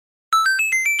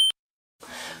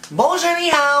Bonjour, ni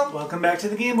hao. Welcome back to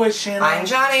the Gaymeboyz channel. I'm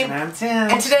Johnny. And I'm Tim.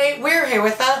 And today we're here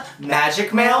with a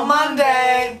Magic Mail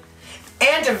Monday.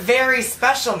 And a very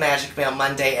special Magic Mail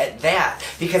Monday at that.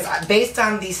 Because based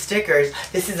on these stickers,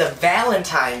 this is a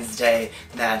Valentine's Day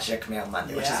Magic Mail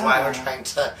Monday. Which is why we're trying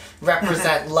to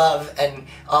represent love and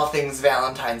all things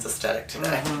Valentine's aesthetic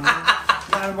today.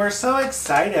 And we're so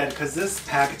excited because this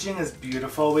packaging is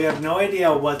beautiful. We have no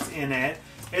idea what's in it.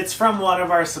 It's from one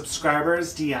of our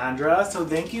subscribers, Deandra, so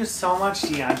thank you so much,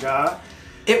 Deandra.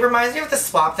 It reminds me of the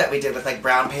swap that we did with like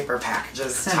brown paper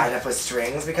packages tied up with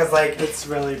strings because like it's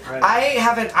really pretty. I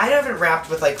haven't wrapped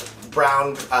with like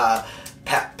brown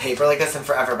paper like this in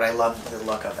forever, but I love the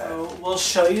look of it. So we'll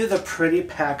show you the pretty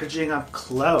packaging up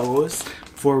close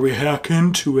before we hack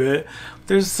into it.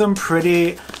 There's some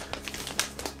pretty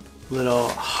little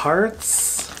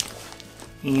hearts,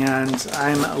 and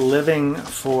I'm living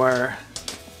for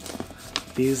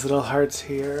these little hearts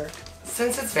here.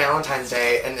 Since it's Valentine's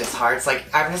Day and it's hearts, like,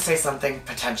 I'm gonna say something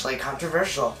potentially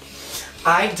controversial.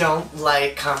 I don't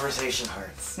like conversation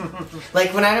hearts.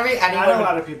 Like, whenever anyone... Not a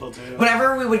lot of people do.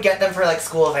 Whenever we would get them for, like,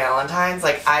 school Valentines,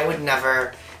 like, I would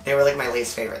never... They were, like, my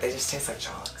least favorite. They just taste like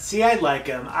chocolate. See, I like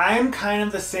them. I'm kind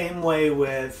of the same way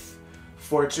with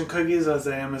fortune cookies as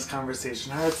I am as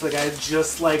conversation hearts. Like, I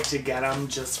just like to get them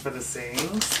just for the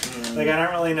sayings. Like, I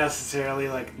don't really necessarily,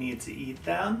 like, need to eat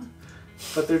them.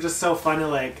 But they're just so fun to,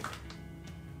 like,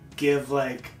 give,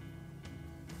 like,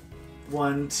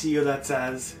 one to you that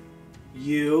says,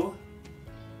 you,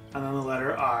 and then the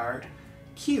letter R,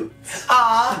 cute.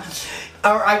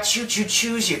 Or I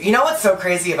choose you. You know what's so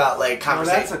crazy about, like,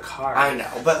 conversation... Oh, that's a card. I know,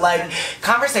 but, like,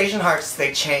 conversation hearts,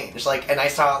 they change. Like, and I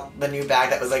saw the new bag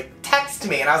that was, like, text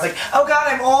me, and I was like, oh god,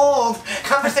 I'm old.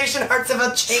 Conversation hearts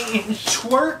have changed.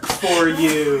 Twerk for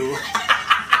you.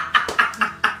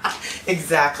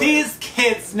 Exactly. These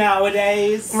kids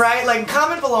nowadays. Right? Like,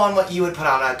 comment below on what you would put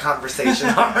on a conversation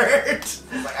heart.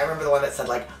 Like, I remember the one that said,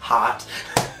 like, hot.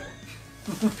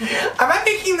 Am I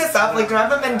making this up? Like, do I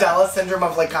have a Mandela syndrome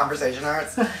of, like, conversation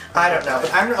hearts? I don't know.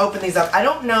 But I'm going to open these up. I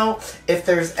don't know if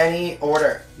there's any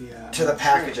order to the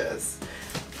packages.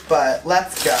 But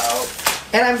let's go.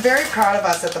 And I'm very proud of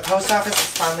us that the post office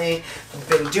has finally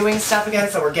been doing stuff again,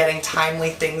 so we're getting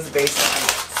timely things based on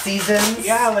seasons.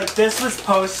 Yeah, like this was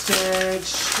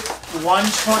postage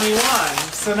 121,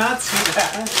 so not too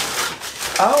bad.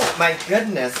 Oh my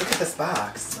goodness, look at this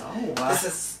box. Oh, wow. This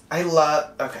is, I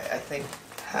love, okay, I think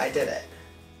I did it.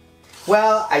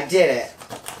 Well, I did it.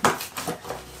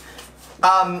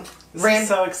 This is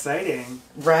so exciting.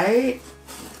 Right?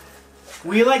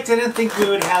 We like didn't think we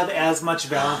would have as much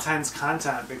Valentine's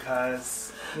content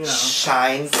because, you know.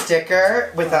 Shine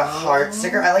sticker with a heart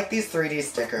sticker. I like these 3D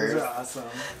stickers. These are awesome.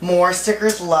 More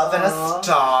stickers, love and a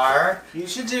star. You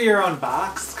should do your own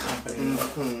box company.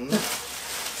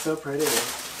 So pretty.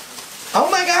 Oh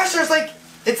my gosh, there's like,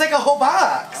 it's like a whole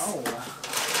box. Oh.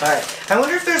 Alright, I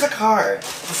wonder if there's a card.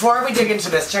 Before we dig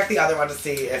into this, check the other one to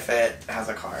see if it has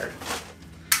a card.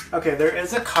 Okay, there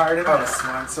is a card in this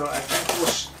one, so I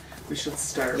think we should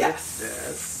start with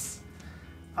this.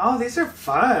 Oh, these are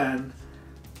fun.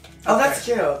 Oh, that's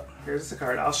cute. Here's the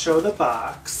card. I'll show the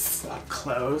box up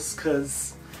close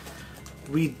because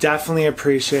we definitely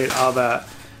appreciate all the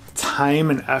time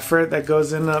and effort that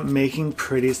goes into making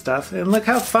pretty stuff. And look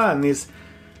how fun. These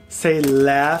say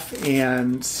laugh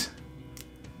and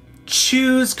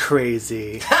choose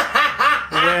crazy.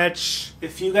 Which,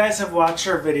 if you guys have watched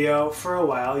our video for a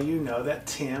while, you know that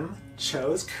Tim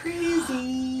chose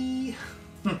crazy.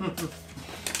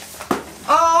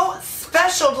 Oh,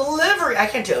 special delivery. I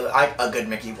can't do a good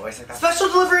Mickey voice like that. Special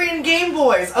delivery in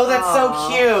Gaymeboyz. Oh, that's so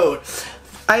cute.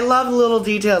 I love little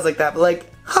details like that, but like,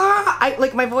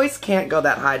 like my voice can't go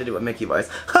that high to do a Mickey voice.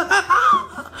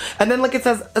 And then like it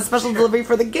says a special delivery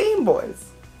for the Gaymeboyz.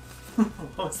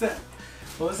 What was that?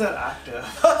 What was that octave?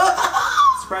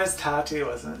 Surprised Tati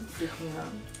wasn't freaking out.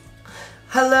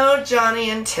 Hello, Johnny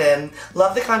and Tim.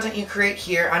 Love the content you create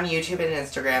here on YouTube and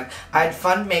Instagram. I had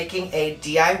fun making a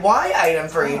DIY item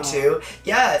for you two.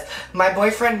 Yes, my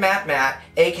boyfriend Matt,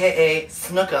 aka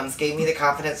Snookums, gave me the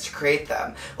confidence to create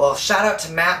them. Well, shout out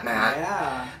to Matt.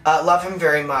 Yeah. Love him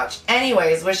very much.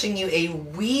 Anyways, wishing you a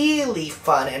really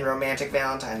fun and romantic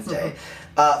Valentine's Day.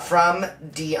 From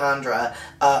Deandra.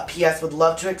 P.S. Would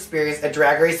love to experience a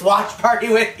Drag Race watch party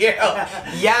with you.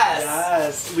 Yes.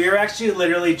 Yes. We were actually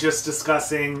literally just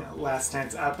discussing last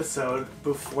night's episode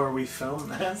before we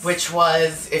filmed this. Which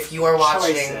was, if you are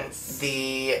watching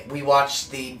we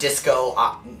watched the disco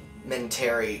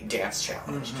Mentary dance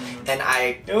challenge. And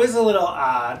it was a little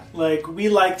odd. Like, we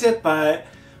liked it, but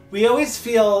We always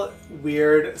feel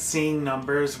weird seeing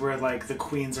numbers where like the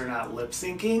queens are not lip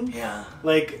syncing. Yeah.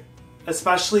 Like,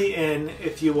 especially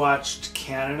if you watched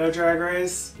Canada Drag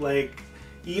Race, like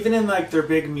even in like their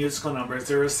big musical numbers,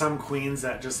 there were some queens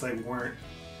that just like weren't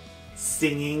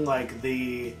singing like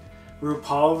the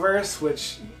RuPaul verse,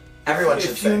 which everyone should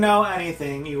if you know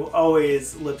anything, you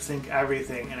always lip sync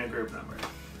everything in a group number.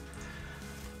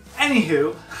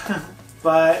 Anywho,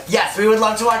 but yes, we would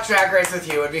love to watch Drag Race with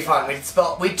you. It would be fun.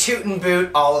 We'd toot and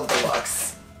boot all of the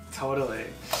looks. Totally.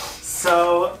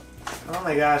 So, oh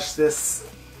my gosh, this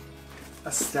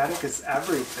aesthetic is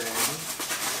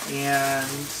everything. And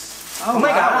oh my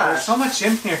gosh, there's so much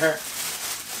in here.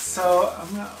 So I'm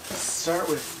gonna start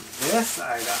with this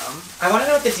item. I want to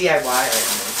know what the DIY item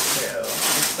is too.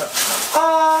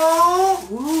 Oh!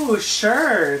 Ooh,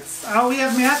 shirts. Oh, we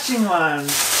have matching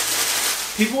ones.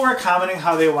 People were commenting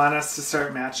how they want us to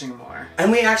start matching more.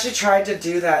 And we actually tried to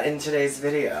do that in today's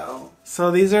video.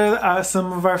 So these are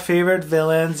some of our favorite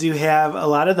villains. You have a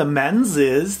lot of the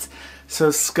men's. So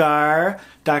Scar,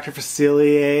 Dr.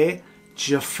 Facilier,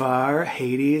 Jafar,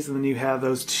 Hades, and then you have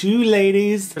those two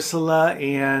ladies, Ursula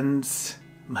and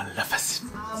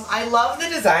Maleficent. I love the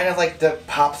design of like the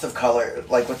pops of color,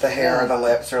 like with the hair or the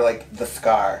lips or like the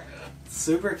scar.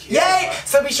 Super cute. Yay!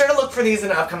 So be sure to look for these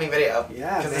in an upcoming video.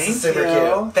 Yeah, because this is super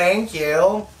cute. Thank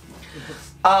you.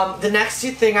 The next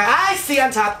two thing I see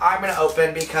on top, I'm gonna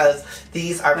open because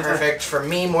these are perfect for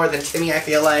me more than Timmy, I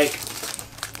feel like.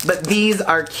 But these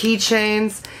are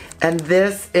keychains, and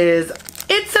this is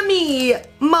It's-a-me,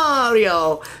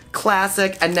 Mario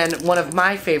classic, and then one of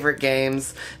my favorite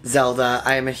games, Zelda.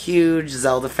 I am a huge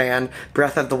Zelda fan.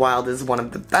 Breath of the Wild is one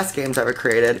of the best games ever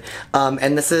created,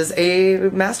 and this is a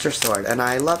Master Sword, and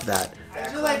I love that.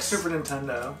 I do like Super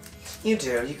Nintendo. You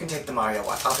do. You can take the Mario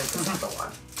one. I'll take the Zelda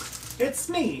one. It's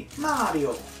me,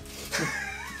 Mario.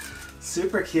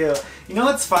 Super cute. You know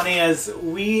what's funny is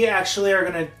we actually are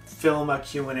going to film a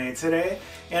Q&A today,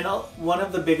 and one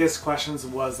of the biggest questions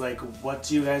was like, what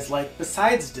do you guys like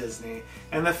besides Disney?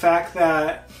 And the fact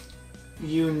that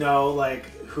you know like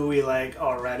who we like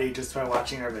already just by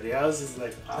watching our videos is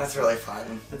like awesome. That's really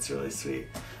fun. That's really sweet.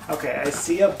 Okay, I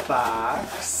see a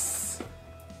box.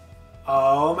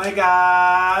 Oh my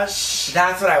gosh.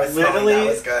 That's what I was literally that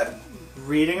was good.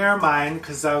 Reading our mind,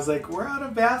 because I was like, we're out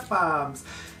of bath bombs.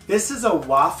 This is a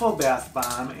waffle bath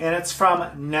bomb, and it's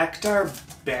from Nectar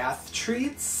Bath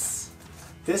Treats.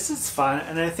 This is fun,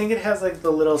 and I think it has like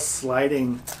the little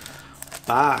sliding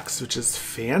box, which is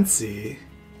fancy.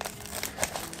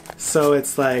 So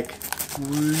it's like... How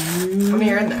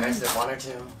many are in there? Is it one or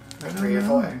two? Or three or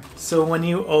four? So when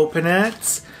you open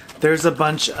it, there's a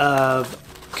bunch of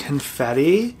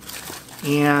confetti,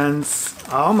 and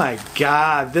oh my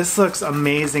god, this looks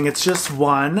amazing. It's just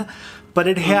one, but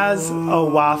it has a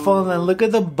waffle, and then look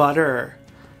at the butter.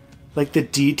 Like the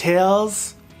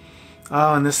details.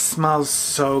 Oh, and this smells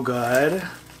so good.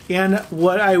 And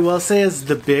what I will say is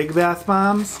the big bath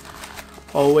bombs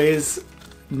always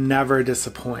never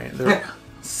disappoint. They're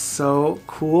so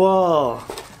cool.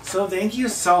 So thank you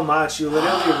so much. You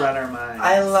literally read our minds.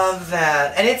 I love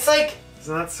that. And it's like...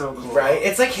 Isn't that so cool? Right?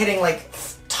 It's like hitting like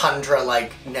tundra,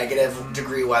 like negative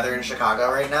degree weather in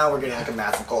Chicago right now. We're getting like a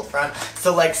massive cold front.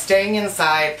 So like staying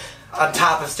inside, on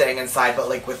top of staying inside, but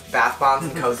like with bath bombs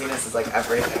and coziness is like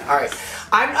everything. Alright.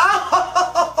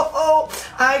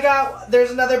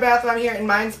 There's another bath bomb here, and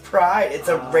mine's Pride. It's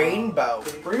a rainbow.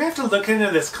 We're gonna have to look into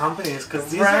this company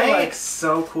because these are like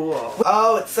so cool.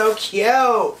 Oh, it's so cute.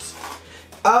 Oh,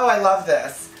 I love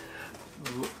this.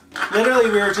 Literally,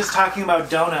 we were just talking about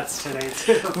donuts today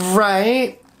too.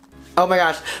 Right? Oh my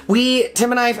gosh.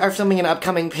 Tim and I are filming an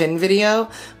upcoming pin video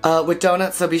with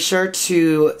donuts, so be sure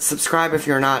to subscribe if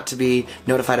you're not to be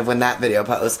notified of when that video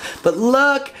posts. But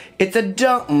look, it's a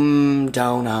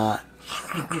donut.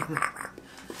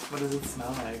 What does it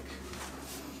smell like?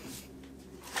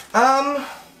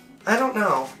 I don't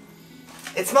know.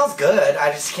 It smells good,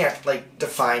 I just can't, like,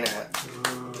 define it.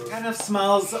 It kind of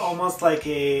smells almost like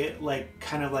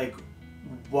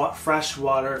fresh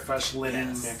water, fresh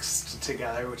linen mixed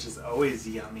together, which is always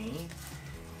yummy.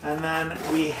 And then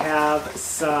we have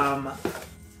some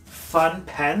fun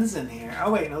pens in here.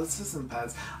 Oh wait, no, this isn't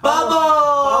pens. Bubbles!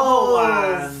 Bubble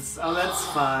ones. Oh, that's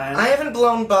fun. I haven't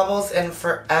blown bubbles in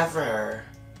forever.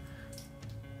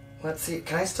 Let's see,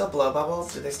 can I still blow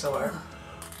bubbles? Do they still work?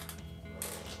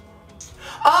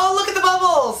 Oh, look at the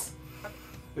bubbles!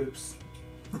 Oops.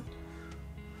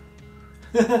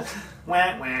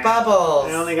 Wah, wah. Bubbles!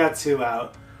 I only got 2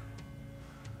 out.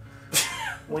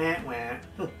 Wah,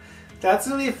 wah. That's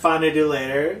gonna be fun to do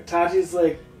later. Taji's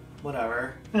like,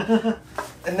 whatever. And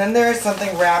then there is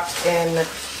something wrapped in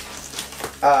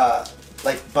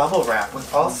like bubble wrap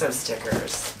with also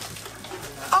stickers.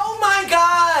 Oh my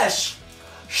gosh!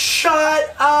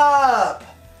 Shut up!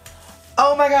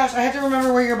 Oh my gosh, I have to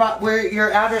remember where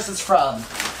your address is from.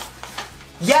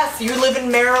 Yes, you live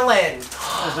in Maryland.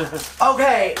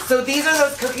 Okay, so these are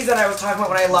those cookies that I was talking about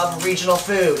when I love regional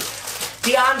food.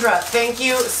 Deandra, thank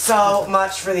you so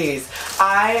much for these.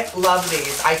 I love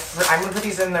these. I'm gonna put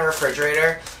these in the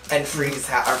refrigerator and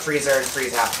freezer and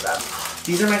freeze half of them.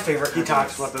 These are my favorite cookies. He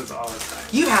talks about those all the time.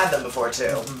 You had them before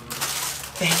too.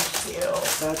 Thank you.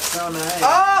 That's so nice.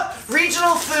 Oh,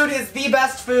 regional food is the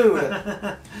best food.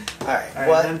 All right,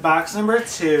 what? And then box number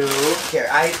 2. Here,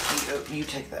 you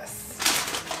take this.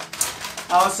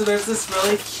 Oh, so there's this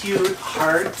really cute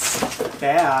heart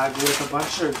bag with a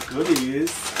bunch of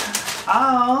goodies.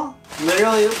 Oh,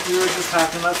 literally, we were just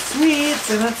talking about sweets,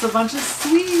 and it's a bunch of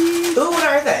sweets. Ooh, what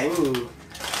are they? Ooh.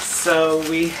 So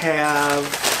we have,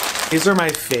 these are my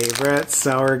favorite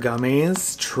sour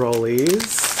gummies,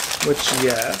 Trolleys, which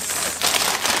yes.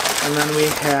 And then we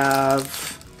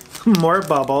have more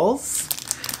bubbles.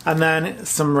 And then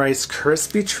some Rice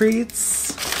Krispie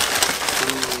treats.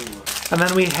 And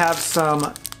then we have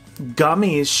some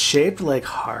gummies shaped like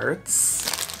hearts.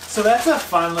 So that's a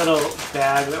fun little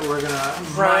bag that we're gonna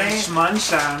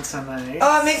munch on tonight.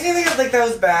 Oh, it makes me think of like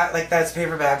those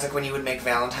paper bags like when you would make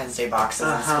Valentine's Day boxes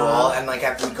in school and like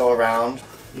after we go around.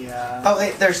 Yeah. Oh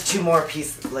wait, there's 2 more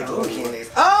pieces like little candies.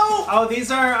 Oh! Oh, these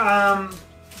are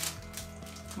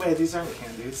wait, these aren't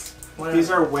candies. These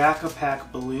are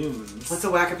Whack-A-Pack balloons. What's a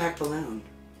Whack-A-Pack balloon?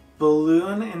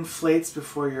 Balloon inflates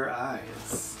before your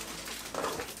eyes.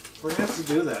 We're gonna have to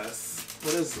do this.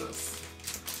 What is this?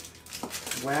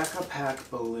 Whack-A-Pack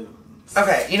balloons.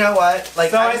 Okay, you know what?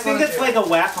 Like, so I think it's like a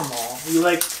whack-a-mole. You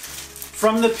like,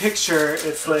 from the picture,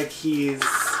 it's like he's.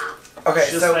 Okay,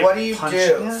 just so like what do you do?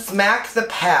 it? Smack the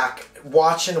pack,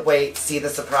 watch and wait, see the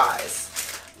surprise.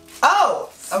 Oh!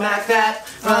 Smack that,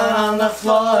 run on the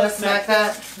floor, smack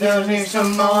that, give me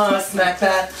some more, smack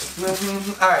that.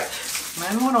 Alright.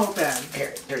 Mine won't open.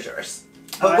 Here's yours.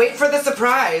 But wait for the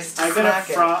surprise to smack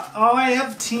it. Oh, I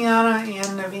have Tiana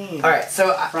and Naveen. Alright,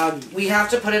 so we have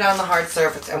to put it on the hard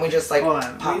surface and we just like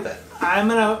pop it. I'm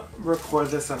gonna record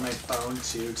this on my phone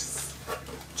too,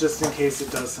 just in case it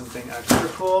does something extra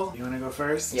cool. You wanna go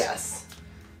first? Yes.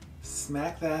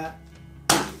 Smack that.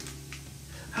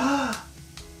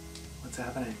 What's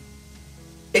happening?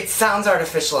 It sounds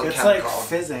artificial and chemical. It's like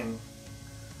fizzing.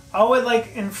 Oh, it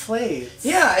like inflates.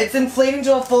 Yeah, it's inflating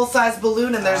to a full-size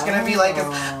balloon and there's gonna be like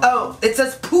it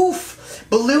says poof!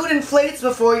 Balloon inflates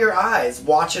before your eyes.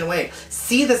 Watch and wait.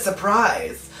 See the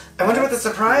surprise. I wonder what the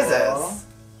surprise is.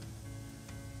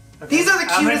 Okay. These are the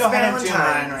cutest Valentines. I'm gonna go ahead and do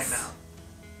mine right now.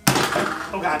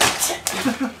 Oh god.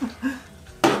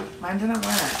 Mine didn't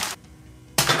work.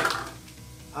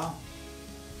 Oh.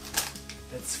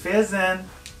 It's fizzing.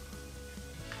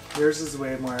 Yours is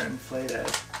way more inflated.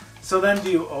 So then do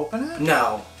you open it?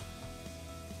 No.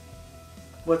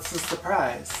 What's the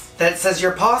surprise? That it says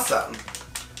your possum.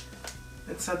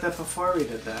 It said that before we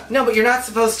did that. No, but you're not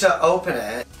supposed to open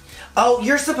it. Oh,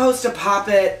 you're supposed to pop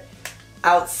it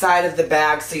outside of the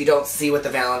bag so you don't see what the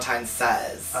Valentine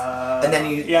says. And then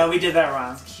you... Yeah, we did that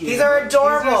wrong. Cute. These are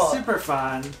adorable. These are super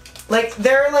fun. Like,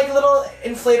 they're like little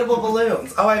inflatable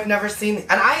balloons. Oh, I've never seen...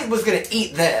 And I was gonna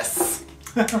eat this.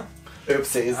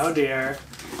 Oopsies. Oh dear.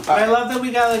 I love that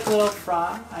we got like little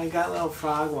frog. I got little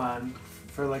frog one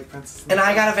for like Princess. And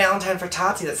I got a Valentine for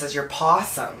Tati that says your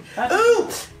possum. Ooh,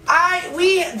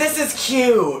 this is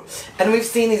cute. And we've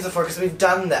seen these before because we've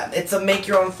done them. It's a make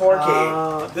your own forky.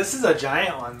 Oh, this is a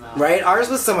giant one though. Right? Ours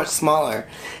was so much smaller.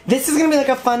 This is gonna be like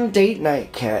a fun date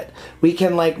night kit. We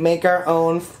can like make our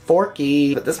own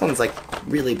forky. But this one's like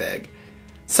really big.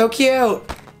 So cute.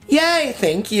 Yay,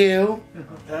 thank you.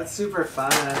 That's super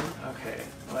fun. Okay,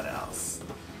 what else?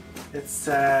 It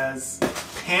says,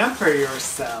 pamper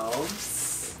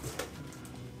yourselves,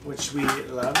 which we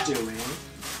love doing.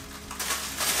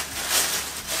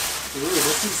 Ooh,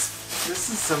 this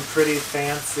is some pretty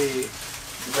fancy,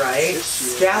 right? Tissue.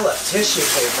 Scallop tissue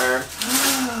paper.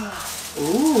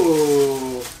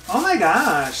 Ooh, oh my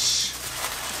gosh.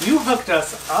 You hooked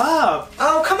us up.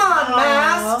 Oh, come on,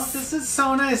 masks. This is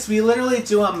so nice. We literally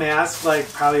do a mask like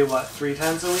probably, what, 3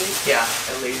 times a week? Yeah,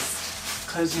 at least.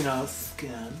 Because, you know,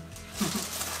 skin.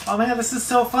 Oh my god, this is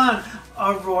so fun.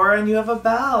 Aurora, and you have a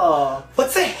bell.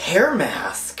 What's a hair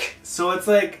mask? So it's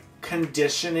like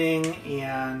conditioning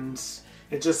and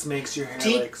it just makes your hair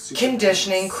deep like super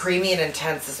conditioning, nice. Creamy and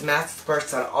intense. This mask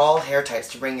works on all hair types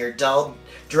to bring your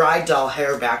dry, dull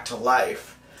hair back to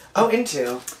life. Oh,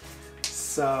 into.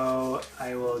 So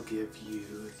I will give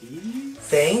you these.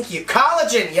 Thank you.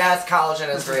 Collagen! Yes,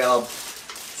 collagen is real.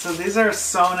 So these are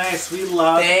so nice. We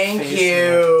love Thank face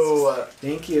you. masks.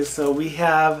 Thank you. So we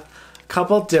have a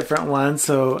couple different ones.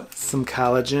 So some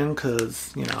collagen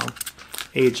because, you know,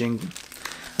 aging.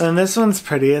 And this one's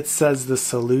pretty. It says the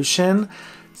solution.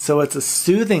 So it's a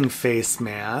soothing face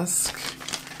mask.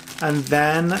 And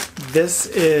then this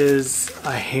is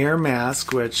a hair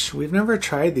mask, which we've never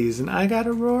tried these. And I got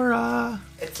Aurora.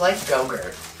 It's like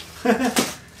Go-Gurt.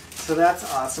 So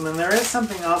that's awesome. And there is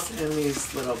something else in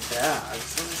these little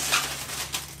bags.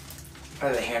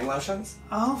 Are they hand lotions?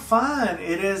 Oh, fun.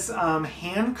 It is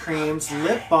hand creams,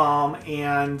 lip balm,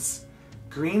 and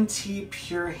green tea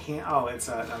pure hand... Oh, it's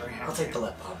another hand I'll take the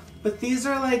lip balm. But these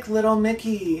are like little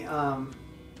Mickey...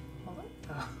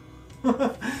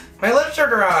 My lips are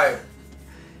dry.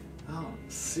 Oh,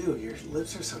 Sue, your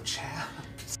lips are so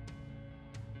chapped.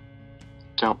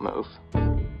 Don't move.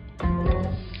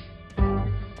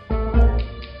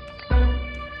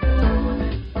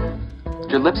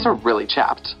 Your lips are really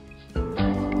chapped.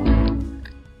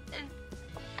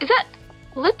 Is that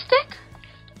lipstick?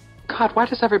 God, why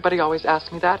does everybody always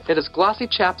ask me that? It is glossy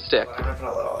chapstick. I'm gonna put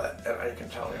a little of it, and you can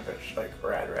tell me if it's like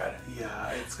red.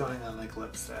 Yeah, it's going on like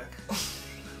lipstick.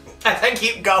 As I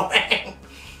keep going.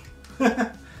 Is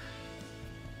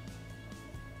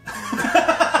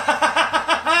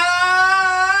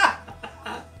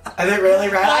it really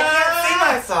red? I can't see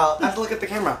myself. I have to look at the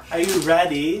camera. Are you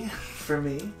ready for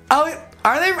me? Oh,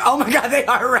 are they? Oh my God, they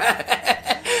are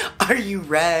red. Are you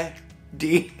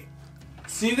ready?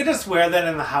 So you could just wear that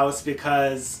in the house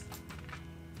because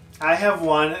I have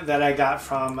one that I got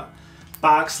from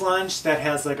Box Lunch that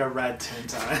has like a red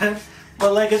tint on it.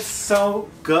 But like it's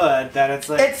so good that it's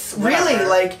like It's really whatever.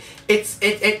 like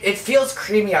it feels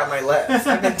creamy on my lips.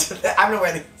 I'm gonna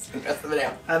wear these for the rest of the day.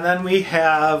 And then we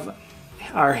have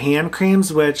our hand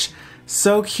creams, which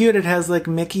so cute. It has like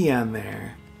Mickey on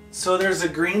there. So there's a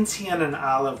green tea and an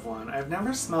olive one. I've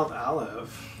never smelled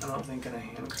olive. I don't think in a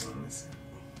hand cream.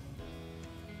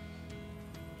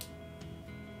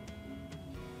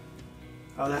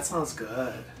 Oh, that smells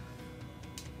good.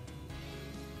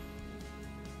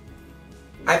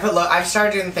 I've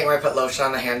started doing the thing where I put lotion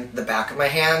on the back of my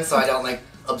hand so I don't like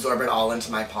absorb it all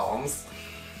into my palms.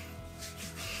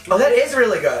 Oh, that is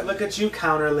really good. Look at you,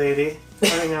 counter lady,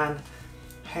 putting on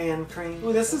hand cream.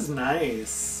 Ooh, this is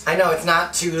nice. I know, it's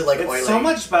not too like It's oily. so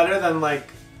much better than like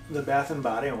the Bath and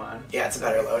Body one. Yeah, it's a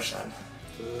better lotion.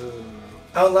 Ooh.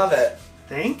 Oh, love it.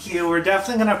 Thank you. We're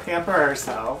definitely gonna pamper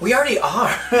ourselves. We already are.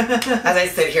 As I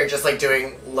sit here just like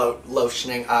doing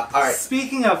lotioning up. All right.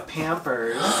 Speaking of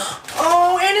Pampers.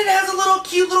 Oh, and it has a little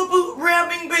cute little boot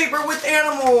wrapping paper with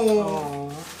animals. Oh.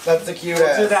 That's the cutest.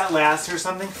 We'll do that last or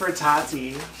something for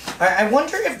Tati. I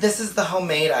wonder if this is the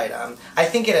homemade item. I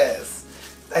think it is.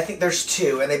 I think there's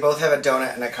two, and they both have a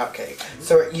donut and a cupcake.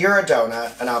 So you're a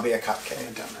donut, and I'll be a cupcake. I'm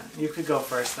a donut. You could go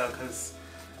first though, because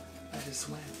I just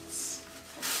went.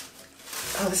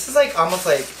 Oh, this is like almost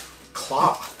like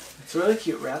cloth. It's really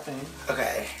cute wrapping.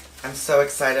 Okay, I'm so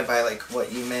excited by like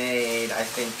what you made. I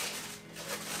think.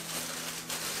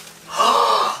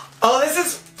 Oh, this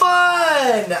is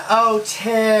fun! Oh,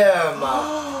 Tim.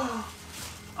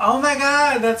 Oh my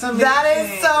God, that's amazing. That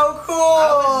is so cool.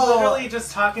 I was literally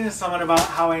just talking to someone about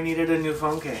how I needed a new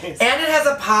phone case. And it has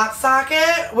a pop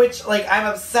socket, which like I'm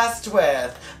obsessed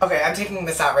with. Okay, I'm taking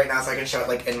this out right now so I can show it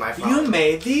like in my phone. You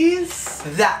made these?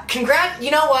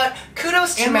 You know what?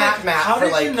 Kudos to Matt How for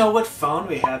did like. you know what phone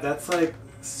we had? That's like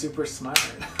super smart.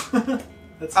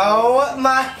 That's Oh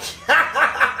my.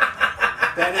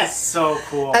 That is so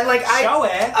cool. And like Show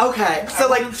it. Okay, so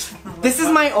like this is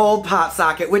my old pop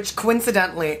socket, which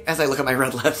coincidentally, as I look at my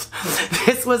red lips,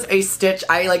 this was a Stitch.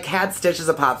 I like had Stitch as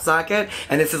a pop socket,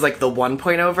 and this is like the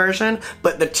 1.0 version,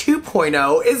 but the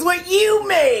 2.0 is what you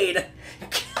made.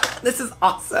 This is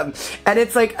awesome. And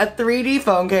it's like a 3D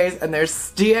phone case, and there's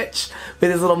Stitch with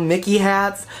his little Mickey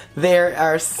hats. There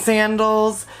are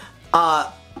sandals, a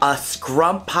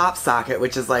scrump pop socket,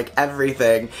 which is like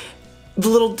everything. The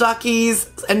little duckies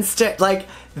and like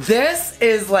this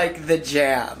is like the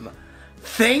jam.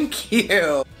 Thank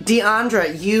you.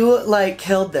 Deandra, you like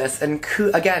killed this, and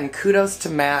again, kudos to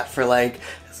Matt for like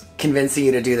convincing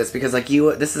you to do this because like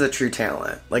this is a true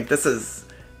talent. Like this is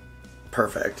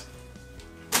perfect.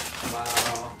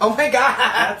 Wow. Oh my God.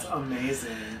 That's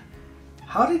amazing.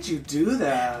 How did you do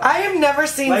that? I have never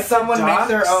seen Like someone the make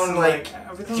their ducks, own like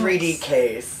everything 3D looks-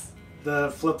 case.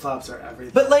 The flip-flops are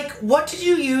everything. But like, what did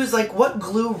you use? Like, what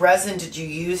glue resin did you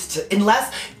use to?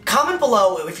 Unless, comment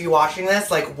below if you're watching this,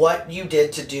 like what you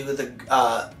did to do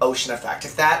the ocean effect.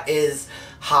 If that is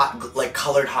hot, like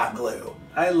colored hot glue.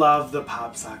 I love the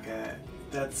pop socket.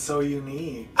 That's so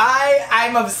unique.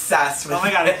 I'm obsessed with Oh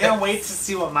my god, I can't wait to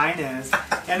see what mine is.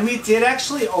 And we did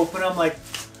actually open them like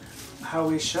how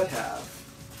we should have,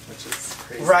 which is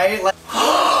crazy. Right? Like,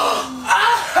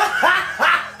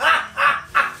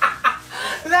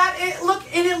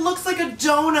 it looks like a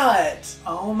donut.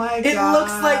 Oh my god. It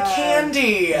looks like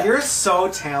candy. You're so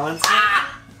talented.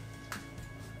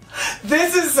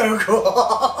 This is so cool.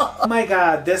 Oh my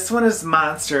god, this one is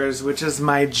Monsters, which is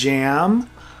my jam.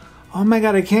 Oh my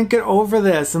god, I can't get over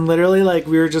this. And literally, like,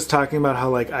 we were just talking about how,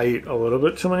 like, I eat a little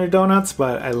bit too many donuts,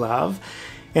 but I love.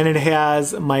 And it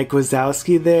has Mike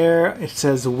Wazowski there. It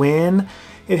says win.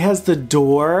 It has the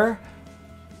door,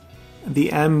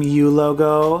 the MU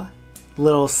logo,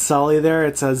 little Sully there.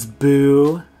 It says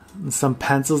boo, and some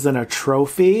pencils and a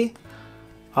trophy.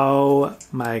 Oh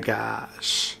my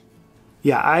gosh.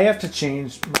 Yeah, I have to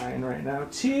change mine right now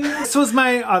too. This was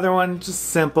my other one, just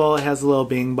simple. It has a little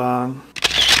bing bong.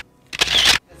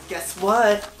 Guess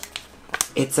what?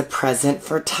 It's a present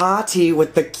for Tati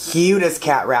with the cutest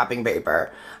cat wrapping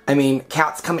paper. I mean,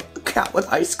 cat with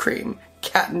ice cream,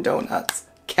 cat and donuts,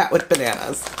 cat with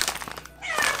bananas.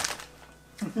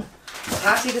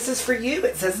 Tati, this is for you.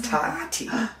 It says Tati.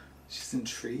 She's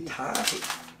intrigued. Tati.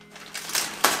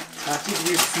 Tati,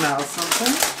 do you smell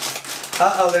something?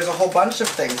 Uh-oh, there's a whole bunch of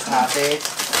things, Tati.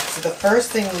 So the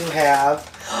first thing you have,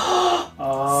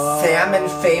 salmon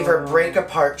favor break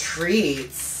apart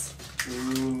treats.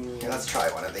 Ooh. Here, let's try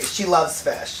one of these. She loves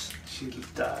fish. She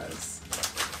does.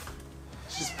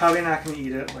 She's probably not going to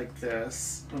eat it like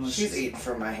this. She's eaten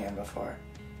from my hand before.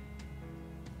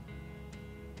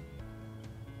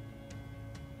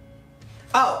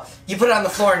 Oh, you put it on the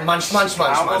floor and munch, munch,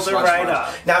 munch, munch, munch, right munch.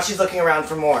 up. Now she's looking around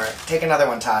for more. Take another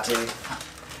one, Tati.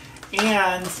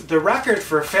 And the record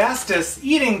for fastest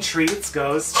eating treats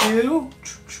goes to...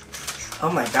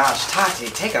 Oh my gosh, Tati,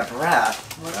 take a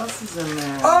breath. What else is in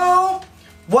there? Oh!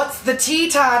 What's the tea,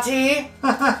 Tati?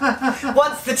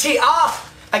 What's the tea?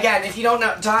 Oh! Again, if you don't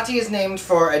know, Tati is named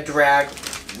for a drag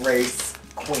race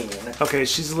queen. Okay,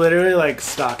 she's literally like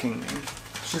stalking me.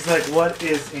 She's like, what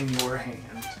is in your hand?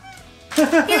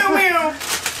 Meow, meow.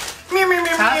 Meow, meow,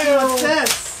 meow, Tati, meow. what's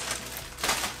this?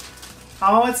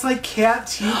 Oh, it's like cat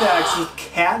tea bags with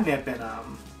catnip in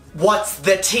them. What's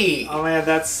the tea? Oh man,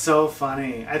 that's so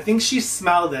funny. I think she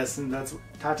smelled this and that's...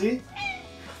 Tati?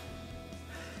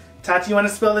 Tati, you want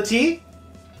to spill the tea?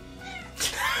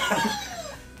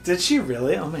 Did she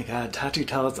really? Oh my god, Tati,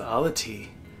 tell us all the tea.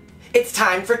 It's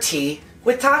time for tea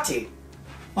with Tati.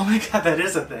 Oh my god, that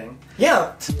is a thing.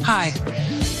 Yeah. Hi,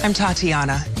 I'm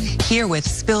Tatiana, here with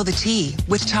Spill the Tea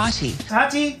with Tati.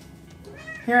 Tati?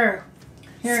 Here.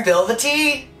 Here. Spill the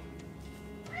tea.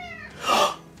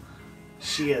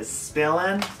 She is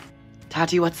spilling.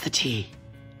 Tati, what's the tea?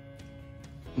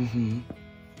 Mm-hmm.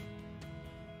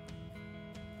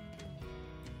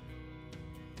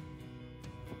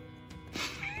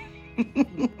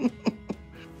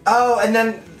 Oh, and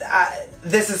then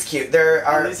this is cute. There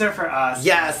are. These are for us.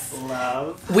 Yes.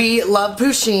 Love. We love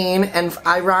Pusheen, and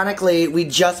ironically, we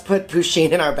just put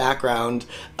Pusheen in our background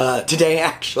today,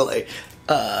 actually.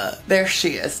 There she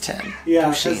is, Tim. Yeah,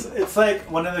 Pusheen. it's like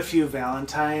one of the few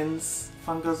Valentine's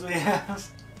Funkos we have.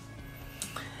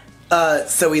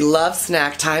 So we love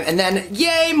snack time, and then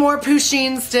yay, more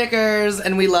Pusheen stickers,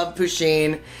 and we love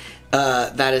Pusheen.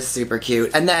 That is super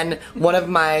cute. And then one of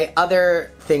my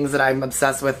other things that I'm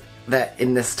obsessed with that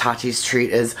in this Tati's treat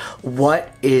is what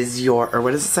does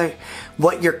it say?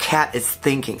 What your cat is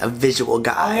thinking, a visual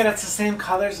guide. Oh yeah, it's the same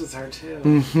colors as her too.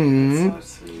 Mm-hmm. That's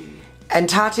so sweet. And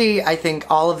Tati, I think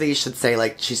all of these should say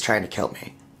like she's trying to kill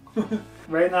me.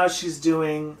 Right now she's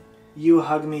doing You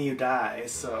Hug Me, You Die,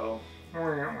 so...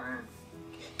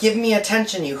 Give me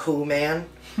attention, you who man.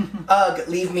 Ugh,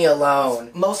 leave me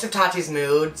alone. Most of Tati's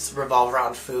moods revolve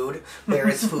around food. Where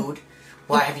is food?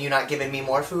 Why have you not given me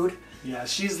more food? Yeah,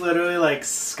 she's literally like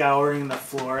scouring the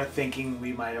floor thinking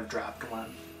we might have dropped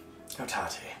one. Oh,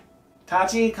 Tati.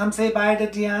 Tati, come say bye to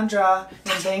Deandra,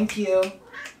 and thank you.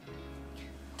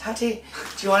 Tati,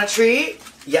 do you want a treat?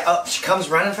 Yeah, oh, she comes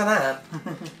running for that.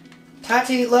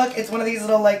 Tati, look, it's one of these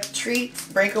little, like, treats,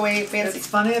 breakaway, fancy... It's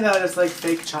funny that it's like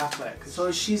fake chocolate.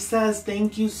 So she says,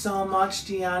 thank you so much,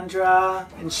 Deandra,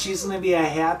 and she's gonna be a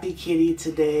happy kitty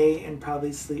today and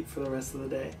probably sleep for the rest of the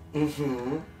day.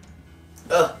 Mm-hmm.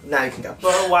 Ugh, now you can go.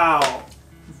 But wow,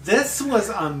 this was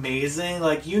amazing.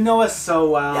 Like, you know us so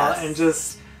well, Yes. and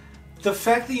just the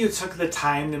fact that you took the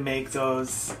time to make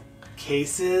those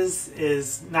cases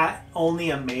is not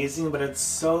only amazing, but it's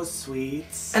so sweet.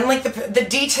 And like the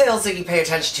details that you pay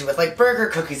attention to with like burger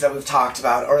cookies that we've talked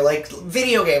about, or like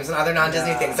video games and other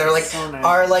non-Disney things that are like so nice.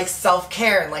 are like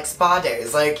self-care and like spa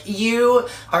days. Like you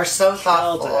are so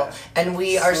thoughtful, and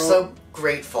we are so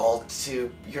grateful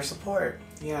to your support.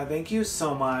 Yeah, thank you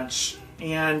so much.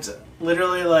 And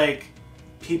literally, like,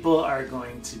 people are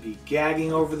going to be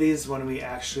gagging over these when we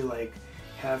actually like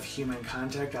have human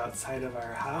contact outside of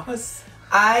our house.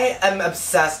 I am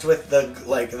obsessed with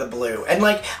the blue, and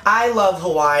like I love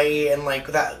Hawaii and like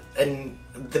that and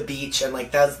the beach, and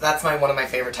like that's one of my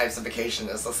favorite types of vacation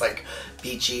is this like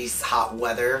beachy hot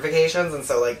weather vacations, and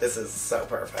so like this is so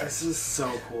perfect. This is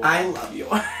so cool. I love you.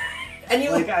 And you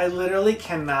like I literally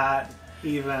cannot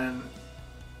even.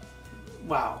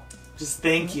 Wow. Just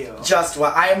thank you.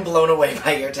 I am blown away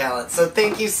by your talent. So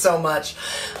thank you so much.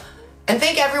 And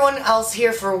thank everyone else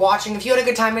here for watching. If you had a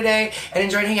good time today and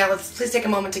enjoyed hanging out with us, please take a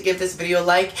moment to give this video a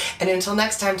like. And until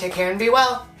next time, take care and be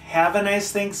well. Have a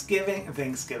nice Thanksgiving.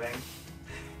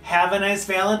 Have a nice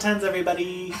Valentine's,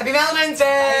 everybody. Happy Valentine's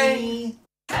Day! Bye.